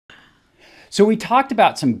So we talked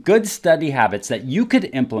about some good study habits that you could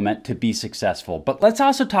implement to be successful, but let's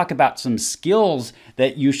also talk about some skills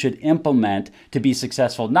that you should implement to be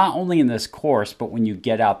successful, not only in this course, but when you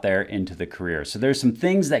get out there into the career. So there's some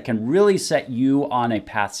things that can really set you on a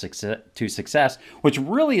path to success, which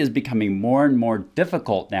really is becoming more and more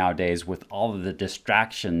difficult nowadays with all of the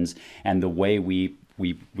distractions and the way we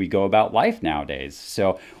go about life nowadays.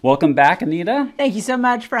 So welcome back, Anita. Thank you so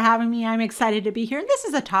much for having me. I'm excited to be here. And this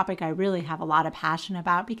is a topic I really have a lot of passion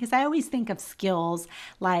about because I always think of skills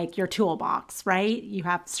like your toolbox, right? You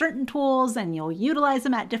have certain tools and you'll utilize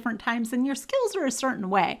them at different times, and your skills are a certain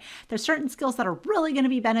way. There's certain skills that are really going to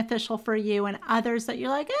be beneficial for you and others that you're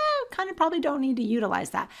like, kind of probably don't need to utilize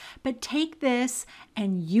that. But take this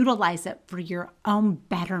and utilize it for your own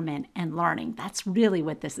betterment and learning. That's really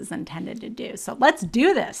what this is intended to do. So let's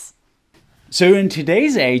do this. So in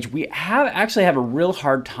today's age, we actually have a real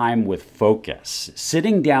hard time with focus.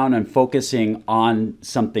 Sitting down and focusing on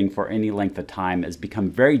something for any length of time has become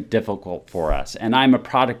very difficult for us. And I'm a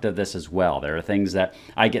product of this as well. There are things that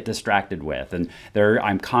I get distracted with, and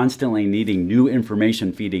I'm constantly needing new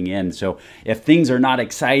information feeding in. So if things are not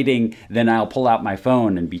exciting, then I'll pull out my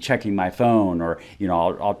phone and be checking my phone, or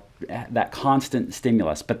I'll that constant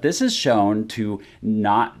stimulus. But this is shown to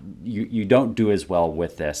you don't do as well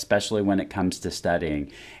with this, especially when it comes to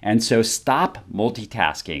studying. And so stop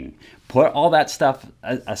multitasking. Put all that stuff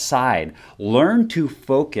aside. Learn to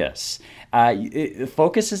focus.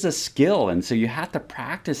 Focus is a skill, and so you have to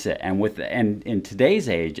practice it. And in today's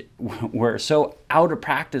age, we're so out of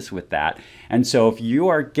practice with that. And so if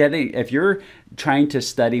you're trying to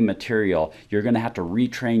study material, you're going to have to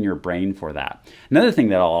retrain your brain for that. Another thing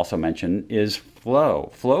that I'll also mention is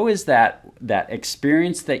flow. Flow is that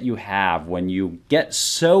experience that you have when you get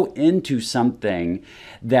so into something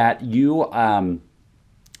that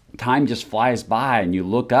time just flies by, and you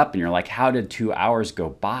look up and you're like, how did 2 hours go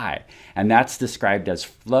by? And that's described as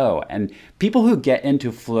flow. And people who get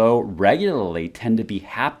into flow regularly tend to be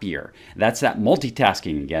happier. That's that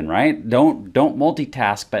multitasking again, right? Don't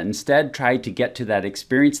multitask, but instead try to get to that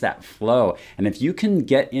experience, that flow. And if you can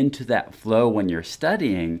get into that flow when you're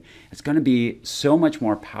studying, it's going to be so much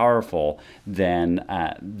more powerful than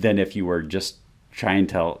if you were just trying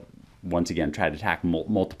to, once again, try to tackle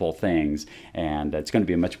multiple things, and it's going to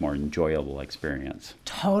be a much more enjoyable experience.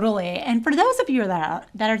 Totally. And for those of you that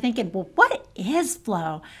are thinking, well, what is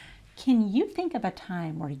flow? Can you think of a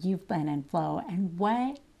time where you've been in flow, and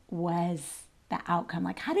what was the outcome?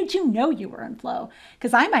 Like, how did you know you were in flow?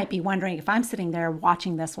 Because I might be wondering, if I'm sitting there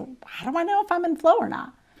watching this, well, how do I know if I'm in flow or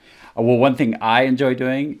not? Well, one thing I enjoy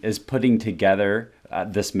doing is putting together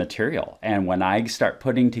this material. And when I start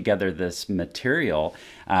putting together this material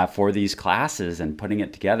for these classes and putting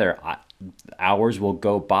it together, hours will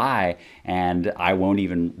go by and I won't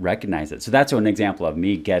even recognize it. So that's an example of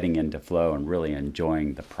me getting into flow and really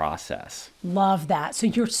enjoying the process. Love that. So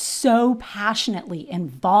you're so passionately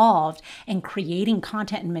involved in creating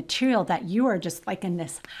content and material that you are just like in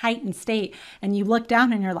this heightened state, and you look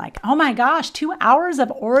down and you're like, oh my gosh, 2 hours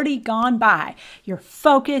have already gone by. You're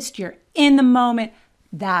focused, you're in the moment.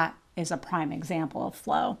 That is a prime example of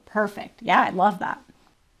flow. Perfect. Yeah, I love that.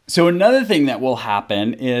 So another thing that will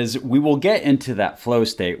happen is we will get into that flow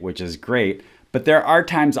state, which is great, but there are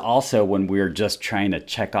times also when we're just trying to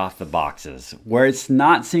check off the boxes, where it's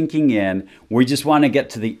not sinking in. We just want to get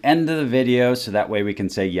to the end of the video so that way we can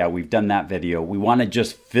say, yeah, we've done that video. We want to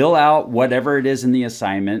just fill out whatever it is in the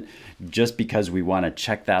assignment just because we want to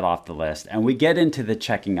check that off the list. And we get into the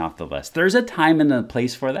checking off the list. There's a time and a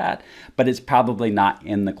place for that, but it's probably not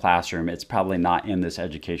in the classroom. It's probably not in this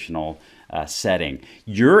educational setting.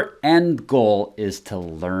 Your end goal is to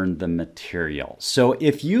learn the material. So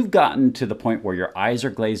if you've gotten to the point where your eyes are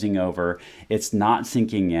glazing over, it's not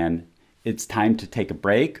sinking in, it's time to take a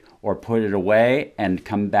break or put it away and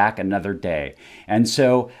come back another day. And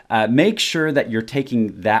so make sure that you're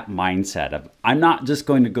taking that mindset of, I'm not just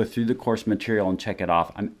going to go through the course material and check it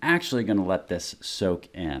off. I'm actually going to let this soak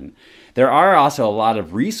in. There are also a lot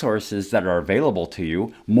of resources that are available to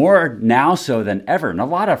you, more now so than ever, and a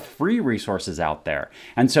lot of free resources out there.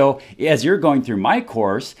 And so as you're going through my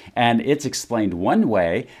course and it's explained one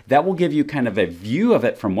way, that will give you kind of a view of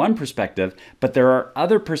it from one perspective, but there are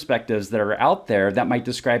other perspectives that are out there that might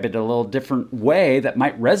describe it a little different way that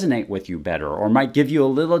might resonate with you better or might give you a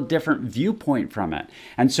little different viewpoint from it.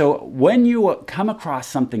 And so when you come across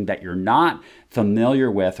something that you're not familiar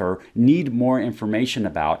with or need more information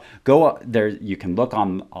about, go there. You can look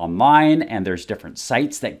online, and there's different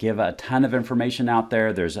sites that give a ton of information out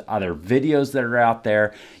there. There's other videos that are out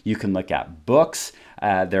there. You can look at books.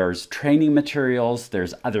 There's training materials.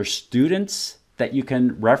 There's other students that you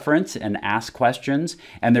can reference and ask questions.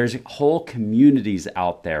 And there's whole communities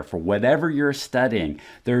out there for whatever you're studying.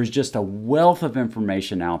 There's just a wealth of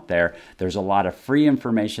information out there. There's a lot of free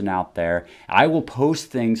information out there. I will post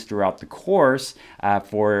things throughout the course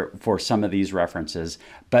for some of these references.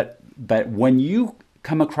 But when you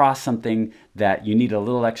come across something that you need a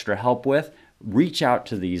little extra help with, reach out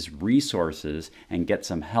to these resources and get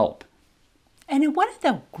some help. And one of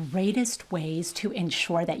the greatest ways to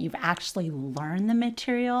ensure that you've actually learned the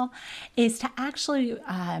material is to actually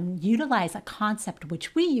utilize a concept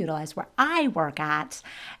which we utilize where I work at,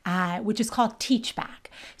 which is called teach back.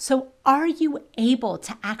 So are you able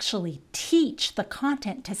to actually teach the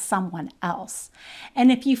content to someone else?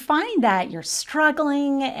 And if you find that you're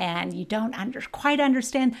struggling and you don't quite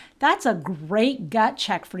understand, that's a great gut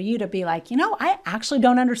check for you to be like, I actually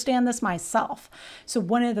don't understand this myself. So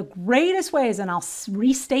one of the greatest ways, and I'll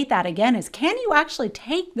restate that again, is can you actually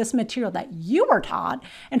take this material that you were taught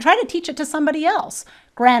and try to teach it to somebody else?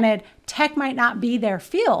 Granted, tech might not be their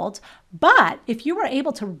field, but if you were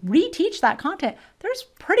able to reteach that content, there's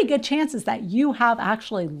pretty good chances that you have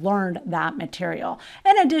actually learned that material.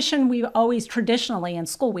 In addition, we always traditionally in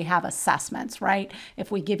school, we have assessments, right?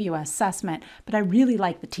 If we give you an assessment, but I really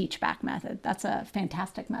like the teach back method. That's a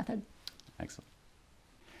fantastic method. Excellent.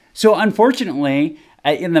 So unfortunately,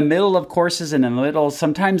 in the middle of courses and in the middle,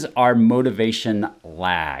 sometimes our motivation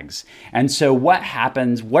lags. And so what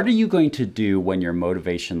happens, what are you going to do when your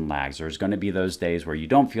motivation lags? There's going to be those days where you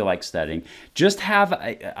don't feel like studying. Just have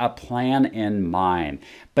a plan in mind.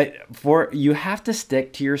 But you have to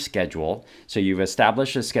stick to your schedule. So you've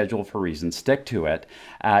established a schedule for a reason, stick to it.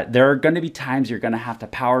 There are going to be times you're going to have to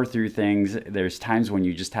power through things. There's times when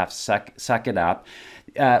you just have to suck it up.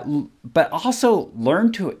 But also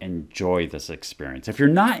learn to enjoy this experience. If you're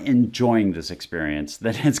not enjoying this experience,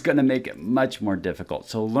 then it's going to make it much more difficult.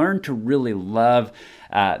 So learn to really love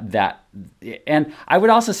that. And I would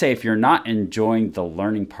also say if you're not enjoying the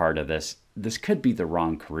learning part of this could be the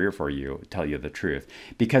wrong career for you, to tell you the truth,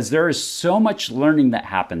 because there is so much learning that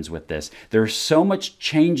happens with this. There's so much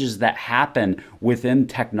changes that happen within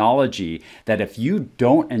technology that if you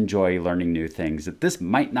don't enjoy learning new things, that this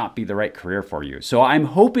might not be the right career for you. So I'm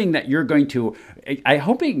hoping that you're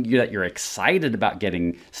excited about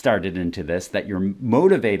getting started into this, that you're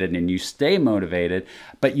motivated and you stay motivated,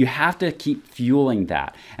 but you have to keep fueling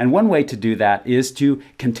that. And one way to do that is to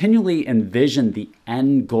continually envision the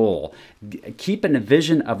end goal. Keep a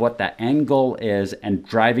vision of what that end goal is and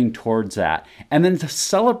driving towards that. And then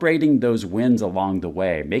celebrating those wins along the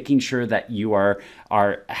way, making sure that you are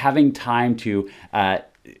having time to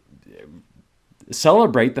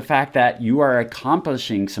celebrate the fact that you are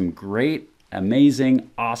accomplishing some great, amazing,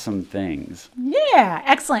 awesome things. Yeah,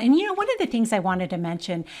 excellent. And one of the things I wanted to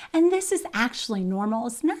mention, and this is actually normal,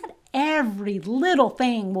 it's not every little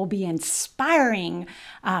thing will be inspiring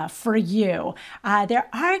for you. There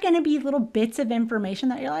are going to be little bits of information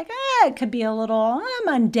that you're like, it could be a little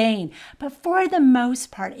mundane, but for the most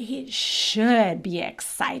part, it should be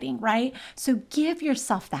exciting, right? So give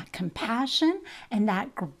yourself that compassion and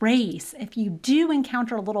that grace. If you do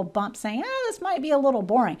encounter a little bump saying, this might be a little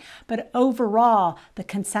boring, but overall, the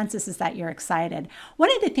consensus is that you're excited.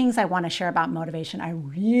 One of the things I want to share about motivation, I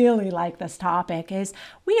really like this topic, is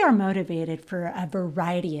we are motivated for a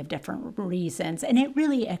variety of different reasons, and it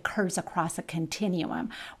really occurs across a continuum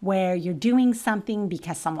where you're doing something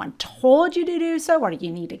because someone told you to do so, or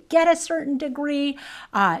you need to get a certain degree.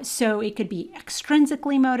 So it could be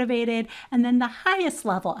extrinsically motivated, and then the highest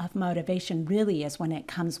level of motivation really is when it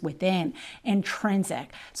comes within,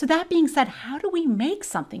 intrinsic. So that being said, how do we make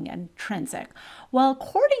something intrinsic? Well,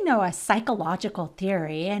 according to a psychological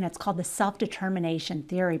theory, and it's called the self-determination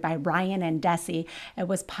theory by Ryan and Deci, it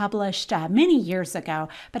was published many years ago,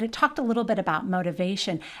 but it talked a little bit about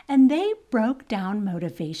motivation, and they broke down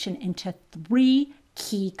motivation into 3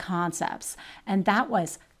 key concepts, and that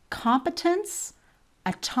was competence,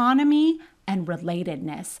 autonomy, and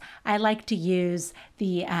relatedness. I like to use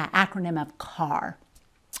the acronym of CAR.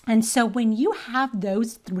 And so when you have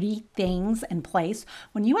those 3 things in place,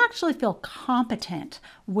 when you actually feel competent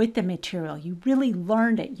with the material, you really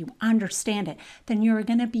learned it, you understand it, then you're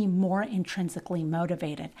going to be more intrinsically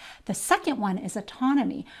motivated. The second one is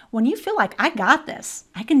autonomy. When you feel like, I got this,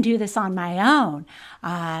 I can do this on my own,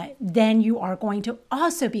 then you are going to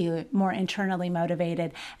also be more internally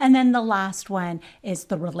motivated. And then the last one is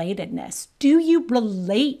the relatedness. Do you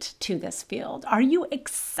relate to this field? Are you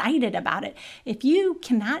excited about it? If you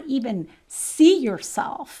cannot even see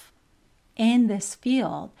yourself in this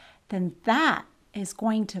field, then that is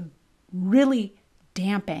going to really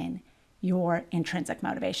dampen your intrinsic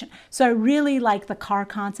motivation. So I really like the car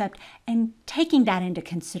concept and taking that into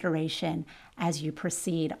consideration as you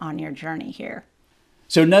proceed on your journey here.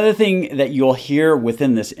 So another thing that you'll hear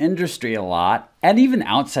within this industry a lot, and even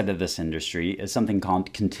outside of this industry, is something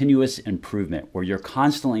called continuous improvement, where you're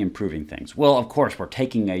constantly improving things. Well, of course, we're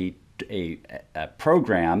taking a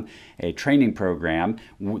program, a training program,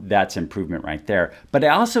 that's improvement right there. But I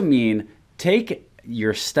also mean take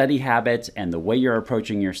your study habits and the way you're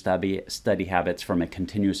approaching your study habits from a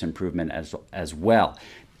continuous improvement as well.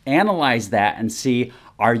 Analyze that and see,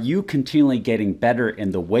 are you continually getting better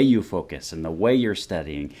in the way you focus and the way you're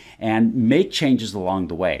studying, and make changes along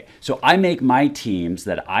the way. So I make my teams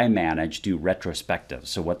that I manage do retrospectives.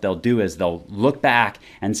 So what they'll do is they'll look back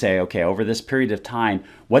and say, okay, over this period of time,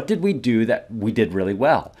 what did we do that we did really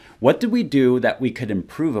well? What did we do that we could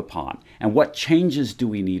improve upon? And what changes do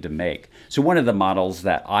we need to make? So one of the models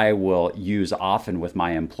that I will use often with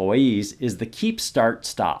my employees is the keep, start,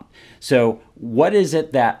 stop. So what is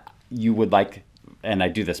it that you would like, and I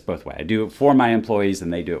do this both ways. I do it for my employees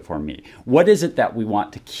and they do it for me. What is it that we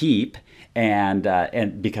want to keep, and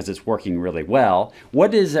because it's working really well?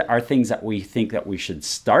 What are things that we think that we should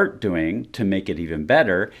start doing to make it even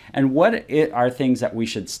better? And what are things that we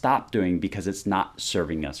should stop doing because it's not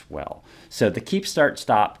serving us well? So the keep, start,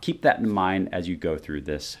 stop, keep that in mind as you go through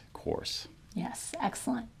this course. Yes,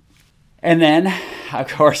 excellent. And then, of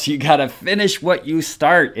course, you got to finish what you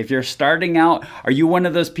start. If you're starting out, are you one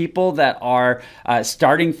of those people that are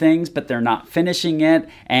starting things, but they're not finishing it?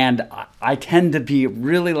 And I tend to be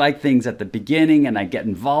really like things at the beginning, and I get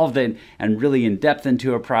involved in and really in depth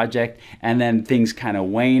into a project, and then things kind of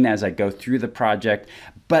wane as I go through the project.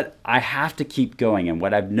 But I have to keep going. And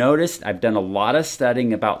what I've noticed, I've done a lot of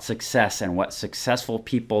studying about success and what successful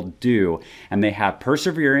people do, and they have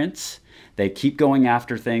perseverance. They keep going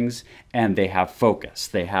after things, and they have focus.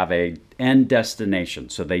 They have a end destination.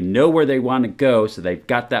 So they know where they want to go, so they've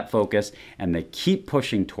got that focus, and they keep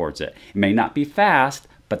pushing towards it. It may not be fast,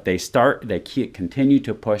 but they continue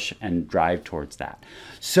to push and drive towards that.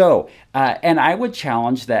 So, and I would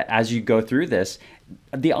challenge that as you go through this,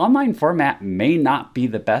 the online format may not be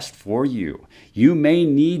the best for you. You may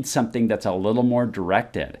need something that's a little more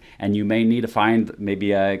directed, and you may need to find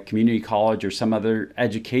maybe a community college or some other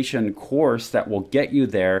education course that will get you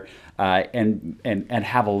there and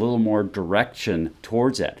have a little more direction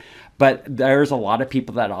towards it. But there's a lot of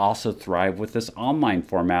people that also thrive with this online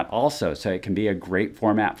format also, so it can be a great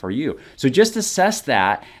format for you. So just assess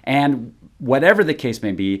that, and whatever the case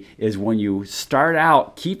may be, is when you start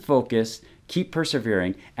out, keep focused, keep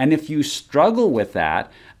persevering. And if you struggle with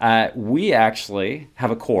that, we actually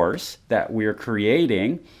have a course that we're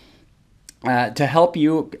creating to help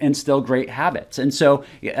you instill great habits. And so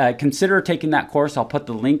consider taking that course. I'll put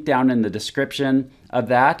the link down in the description of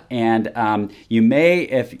that. And you may,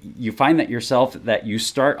 if you find that you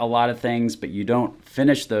start a lot of things, but you don't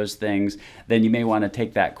finish those things, then you may want to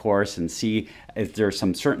take that course and see if there are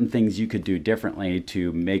some certain things you could do differently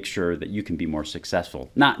to make sure that you can be more successful,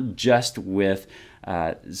 not just with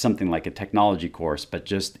something like a technology course, but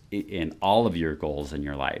just in all of your goals in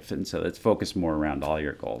your life. And so let's focus more around all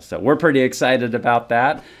your goals. So we're pretty excited about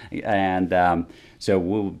that. And so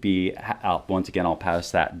we'll be, once again, I'll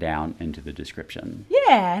pass that down into the description.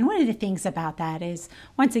 Yeah, and one of the things about that is,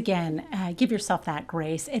 once again, give yourself that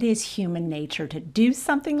grace. It is human nature to do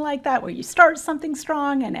something like that, where you start something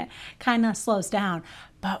strong and it kind of slows down.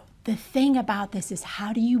 But the thing about this is,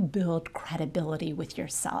 how do you build credibility with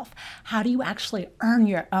yourself? How do you actually earn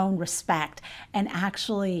your own respect and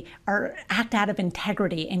actually act out of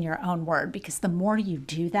integrity in your own word? Because the more you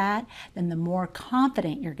do that, then the more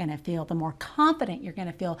confident you're going to feel. The more confident you're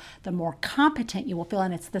going to feel, the more competent you will feel.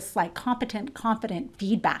 And it's this like competent, confident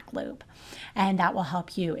feedback loop. And that will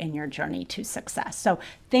help you in your journey to success. So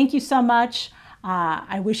thank you so much.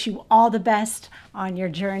 I wish you all the best on your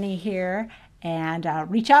journey here. And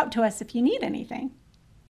reach out to us if you need anything.